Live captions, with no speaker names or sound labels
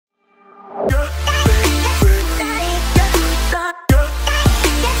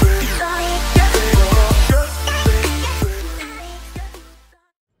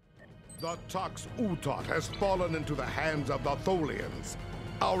Tox Uthat has fallen into the hands of the Tholians.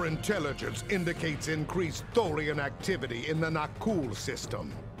 Our intelligence indicates increased Tholian activity in the Nakul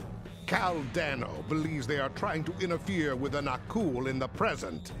system. Kal Dano believes they are trying to interfere with the Nakul in the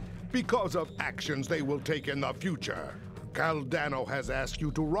present because of actions they will take in the future. Kal Dano has asked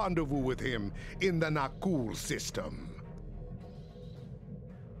you to rendezvous with him in the Nakul system.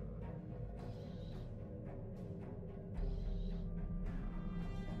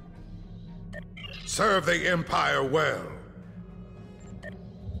 Serve the Empire well.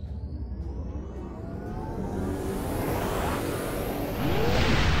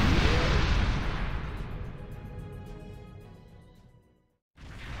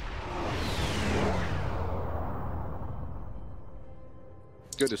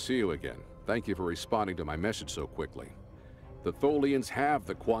 Good to see you again. Thank you for responding to my message so quickly. The Tholians have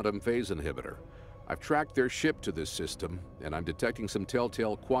the quantum phase inhibitor. I've tracked their ship to this system, and I'm detecting some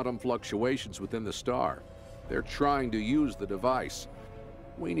telltale quantum fluctuations within the star. They're trying to use the device.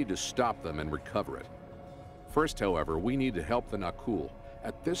 We need to stop them and recover it. First, however, we need to help the Nakul.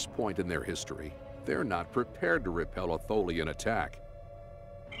 At this point in their history, they're not prepared to repel a Tholian attack.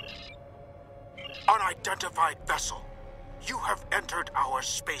 Unidentified vessel. You have entered our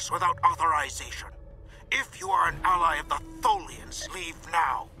space without authorization. If you are an ally of the Tholians, leave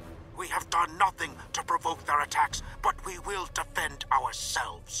now. We have done nothing to provoke their attacks, but we will defend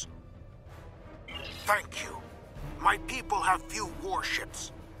ourselves. Thank you. My people have few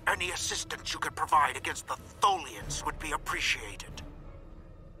warships. Any assistance you could provide against the Tholians would be appreciated.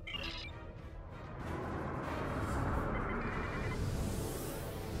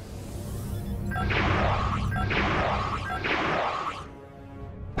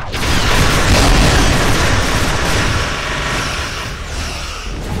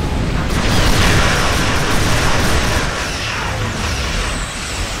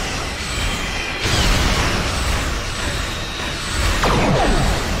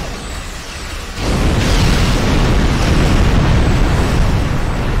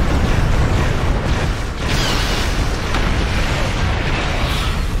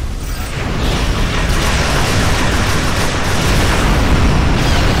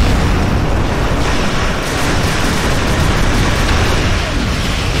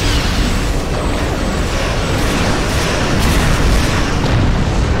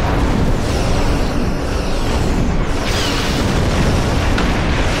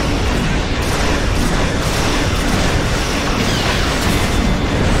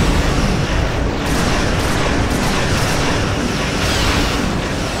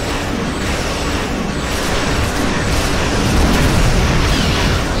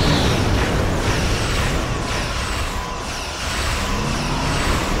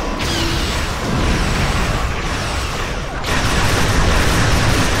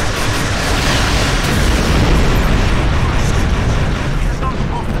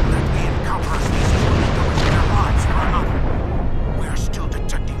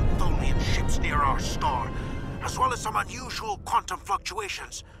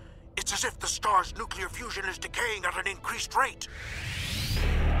 It's as if the star's nuclear fusion is decaying at an increased rate.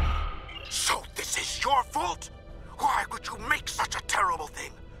 So this is your fault? Why would you make such a terrible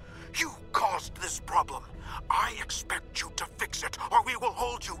thing? You caused this problem. I expect you to fix it, or we will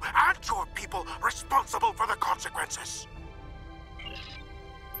hold you and your people responsible for the consequences.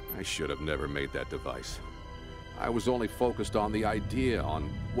 I should have never made that device. I was only focused on the idea, on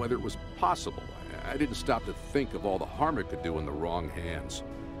whether it was possible. I didn't stop to think of all the harm it could do in the wrong hands.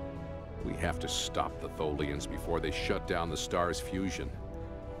 We have to stop the Tholians before they shut down the star's fusion.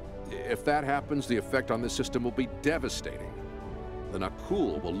 If that happens, the effect on this system will be devastating. The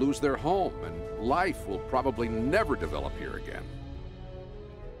Nakul will lose their home, and life will probably never develop here again.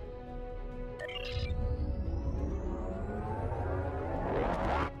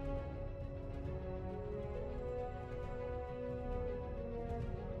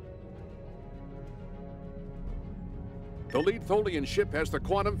 The lead Tholian ship has the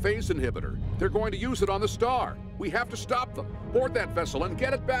quantum phase inhibitor. They're going to use it on the star. We have to stop them. Board that vessel and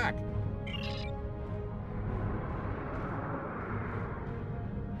get it back.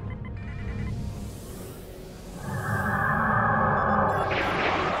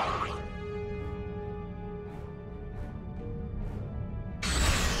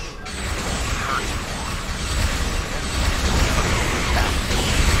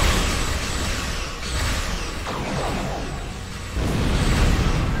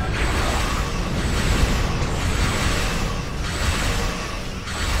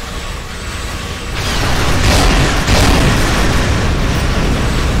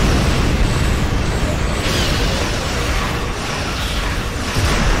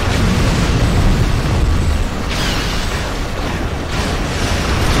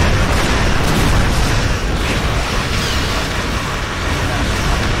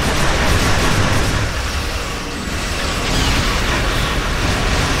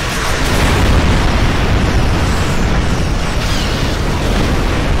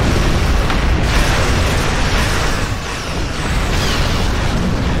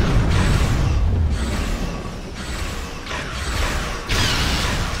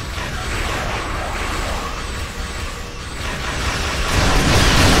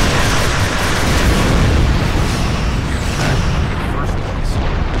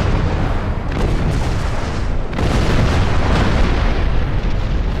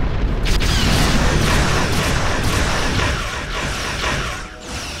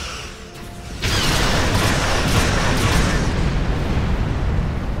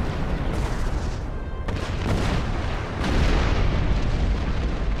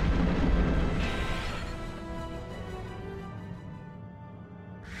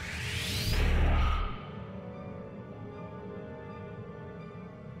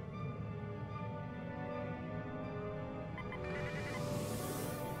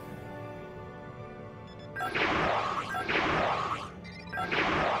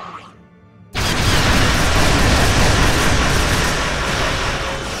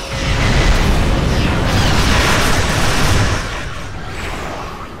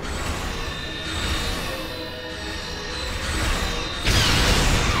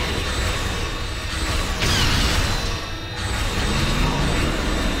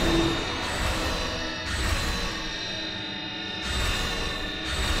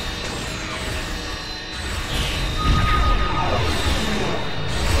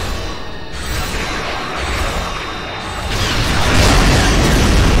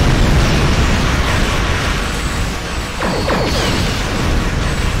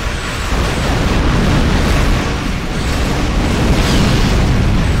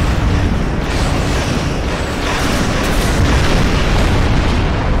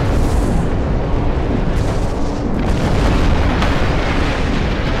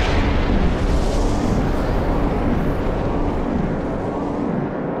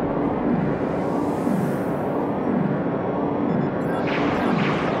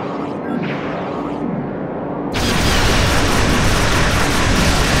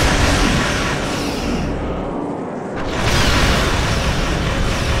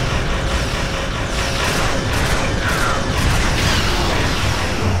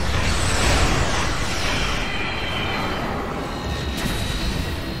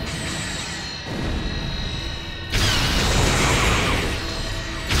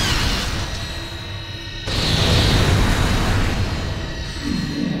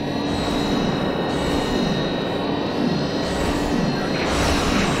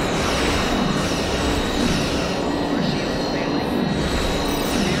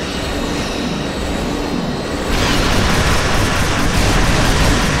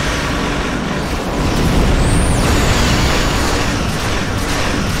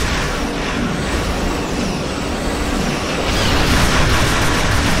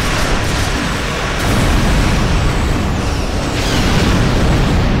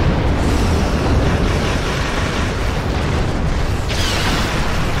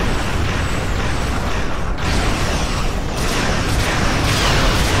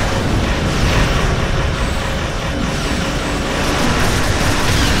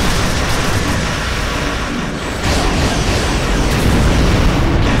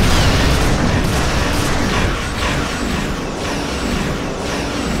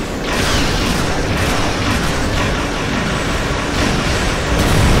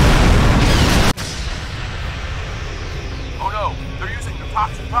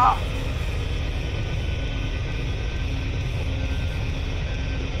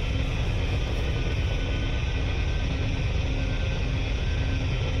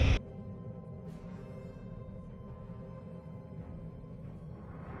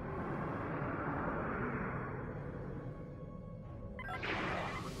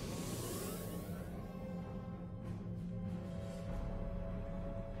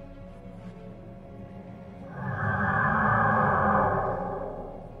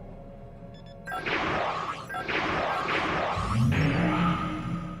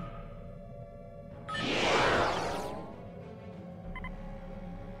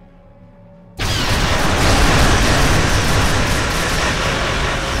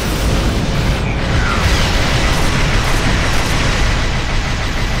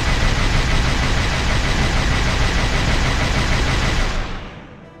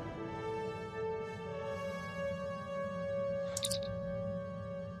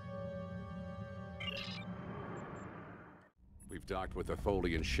 docked with the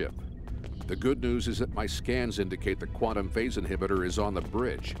Tholian ship. The good news is that my scans indicate the quantum phase inhibitor is on the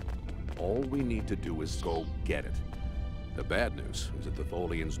bridge. All we need to do is go get it. The bad news is that the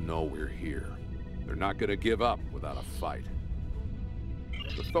Tholians know we're here. They're not going to give up without a fight.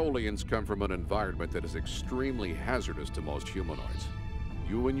 The Tholians come from an environment that is extremely hazardous to most humanoids.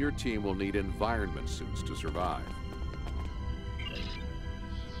 You and your team will need environment suits to survive.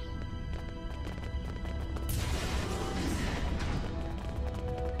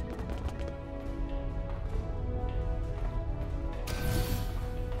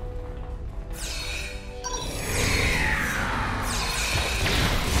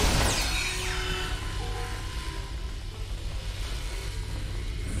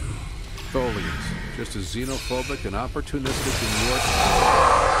 Tholians, just as xenophobic and opportunistic in your...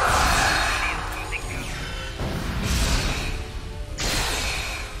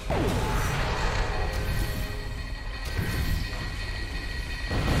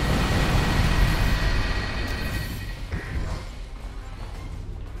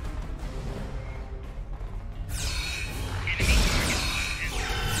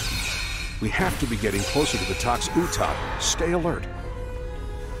 We have to be getting closer to the Tox Uthat. Stay alert.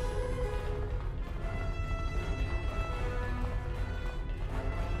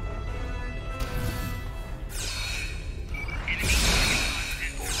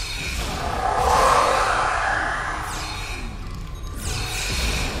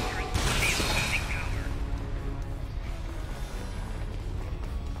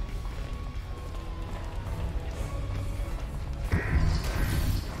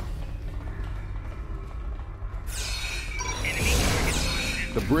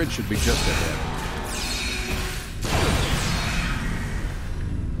 The bridge should be just ahead.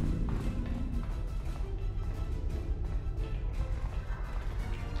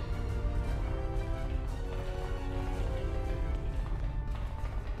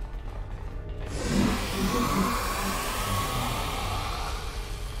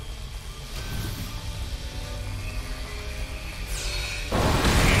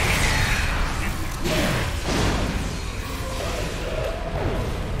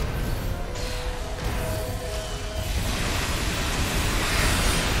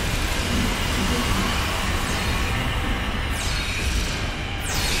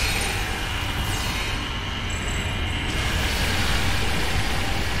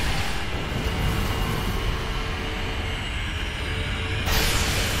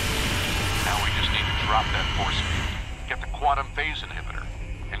 Drop that force field, get the quantum phase inhibitor,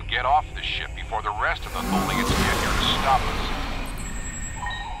 and get off the ship before the rest of the Tholians get here to stop us.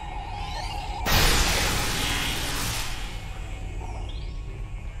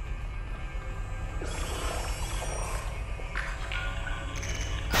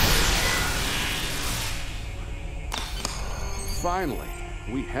 Finally,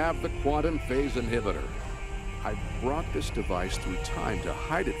 we have the quantum phase inhibitor. I brought this device through time to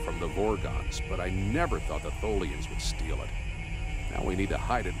hide it from the Vorgons, but I never thought the Tholians would steal it. Now we need to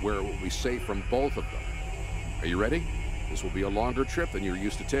hide it where it will be safe from both of them. Are you ready? This will be a longer trip than you're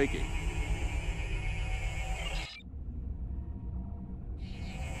used to taking.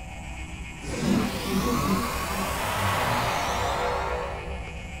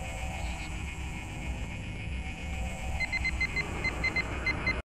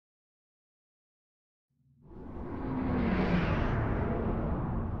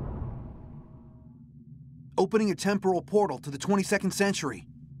 Opening a temporal portal to the 22nd century.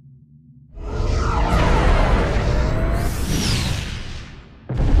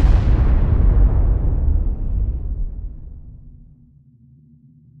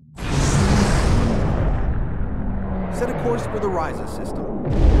 Set a course for the Ryza system.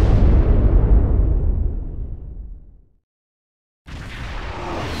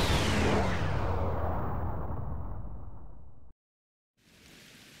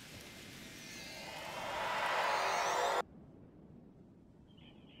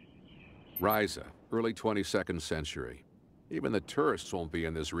 Ryza, early 22nd century. Even the tourists won't be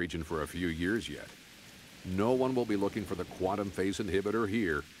in this region for a few years yet. No one will be looking for the quantum phase inhibitor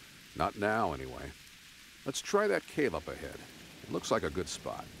here. Not now, anyway. Let's try that cave up ahead. It looks like a good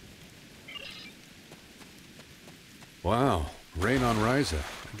spot. Wow, rain on Ryza.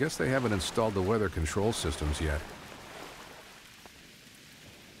 I guess they haven't installed the weather control systems yet.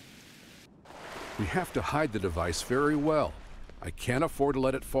 We have to hide the device very well. I can't afford to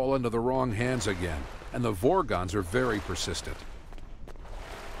let it fall into the wrong hands again, and the Vorgons are very persistent.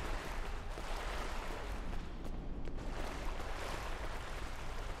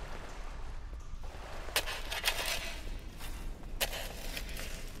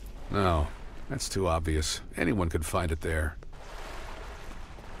 No, that's too obvious. Anyone could find it there.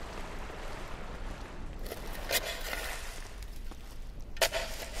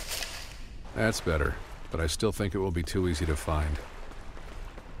 That's better, but I still think it will be too easy to find.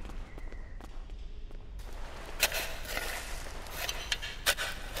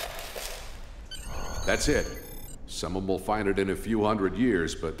 That's it. Someone will find it in a few hundred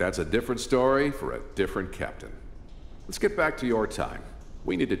years, but that's a different story for a different captain. Let's get back to your time.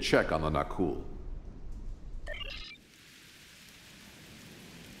 We need to check on the Nakul.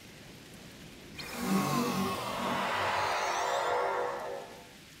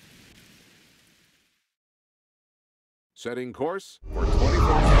 Setting course for 24.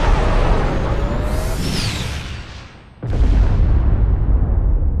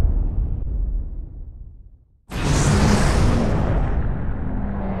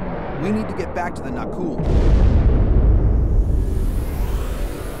 We need to get back to the Nakul.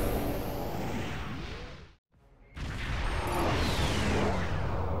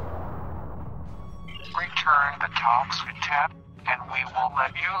 Return the Tox Uthat, and we will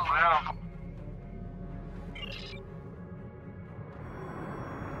let you live.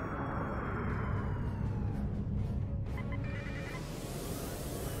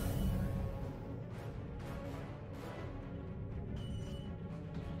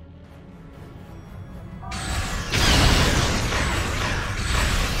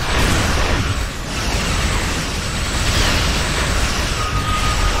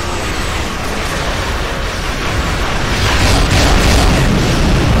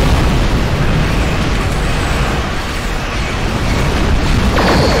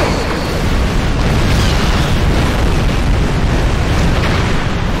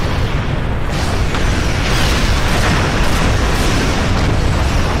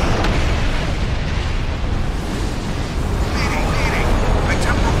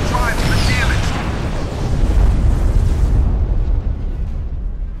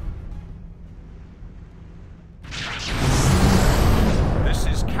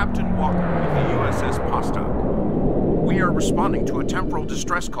 Responding to a temporal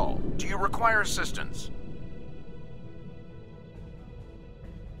distress call. Do you require assistance?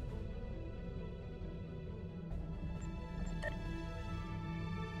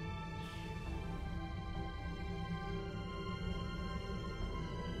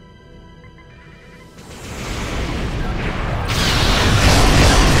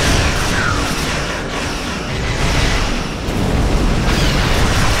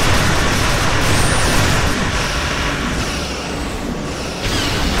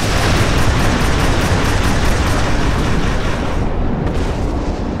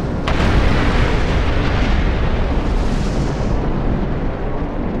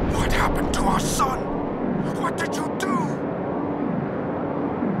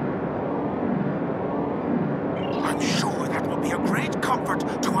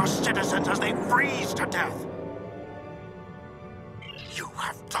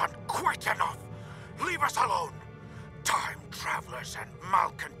 travelers and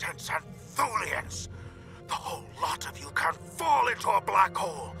malcontents and Tholians. The whole lot of you can fall into a black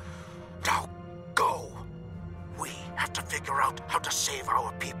hole. Now go. We have to figure out how to save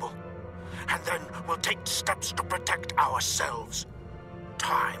our people. And then we'll take steps to protect ourselves.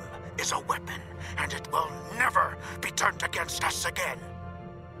 Time is a weapon, and it will never be turned against us again.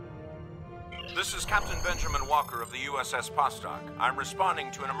 This is Captain Benjamin Walker of the USS Postok. I'm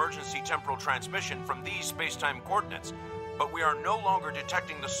responding to an emergency temporal transmission from these space-time coordinates, but we are no longer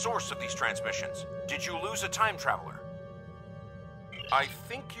detecting the source of these transmissions. Did you lose a time traveler? I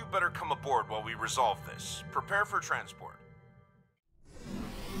think you better come aboard while we resolve this. Prepare for transport.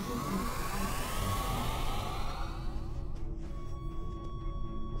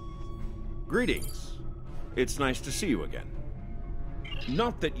 Greetings. It's nice to see you again.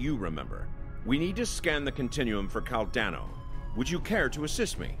 Not that you remember. We need to scan the continuum for Kal Dano. Would you care to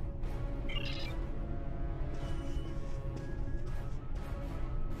assist me?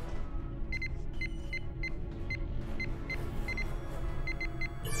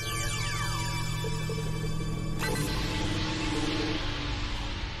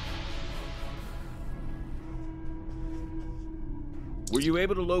 Were you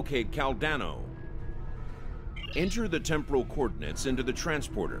able to locate Kal Dano? Enter the temporal coordinates into the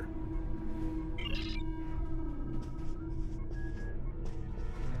transporter.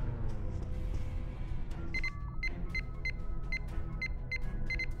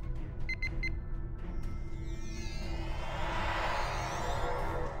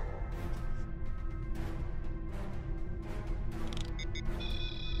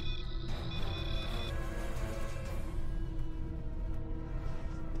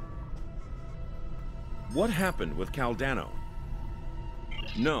 What happened with Kal Dano?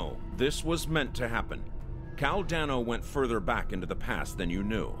 No, this was meant to happen. Kal Dano went further back into the past than you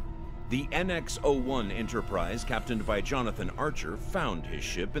knew. The NX-01 Enterprise, captained by Jonathan Archer, found his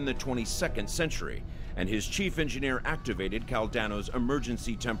ship in the 22nd century, and his chief engineer activated Kal Dano's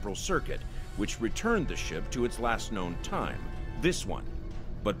emergency temporal circuit, which returned the ship to its last known time, this one.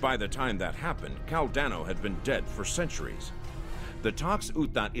 But by the time that happened, Kal Dano had been dead for centuries. The Tox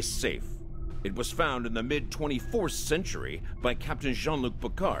Uthat is safe. It was found in the mid-24th century by Captain Jean-Luc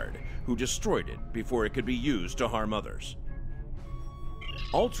Picard, who destroyed it before it could be used to harm others.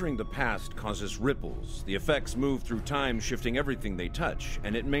 Altering the past causes ripples. The effects move through time, shifting everything they touch,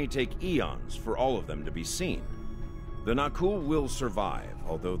 and it may take eons for all of them to be seen. The Nakul will survive,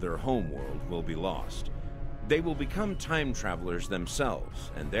 although their homeworld will be lost. They will become time travelers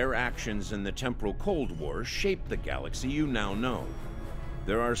themselves, and their actions in the temporal Cold War shape the galaxy you now know.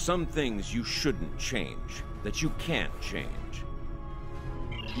 There are some things you shouldn't change, that you can't change.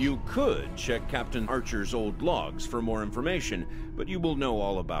 You could check Captain Archer's old logs for more information, but you will know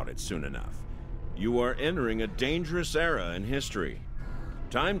all about it soon enough. You are entering a dangerous era in history.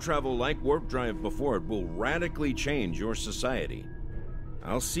 Time travel like warp drive before it will radically change your society.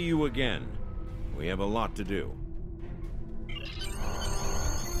 I'll see you again. We have a lot to do.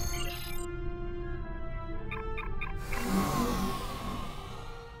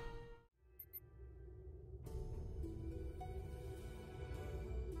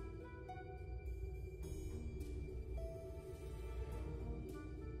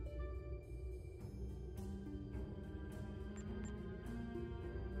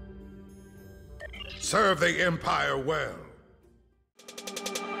 Serve the Empire well.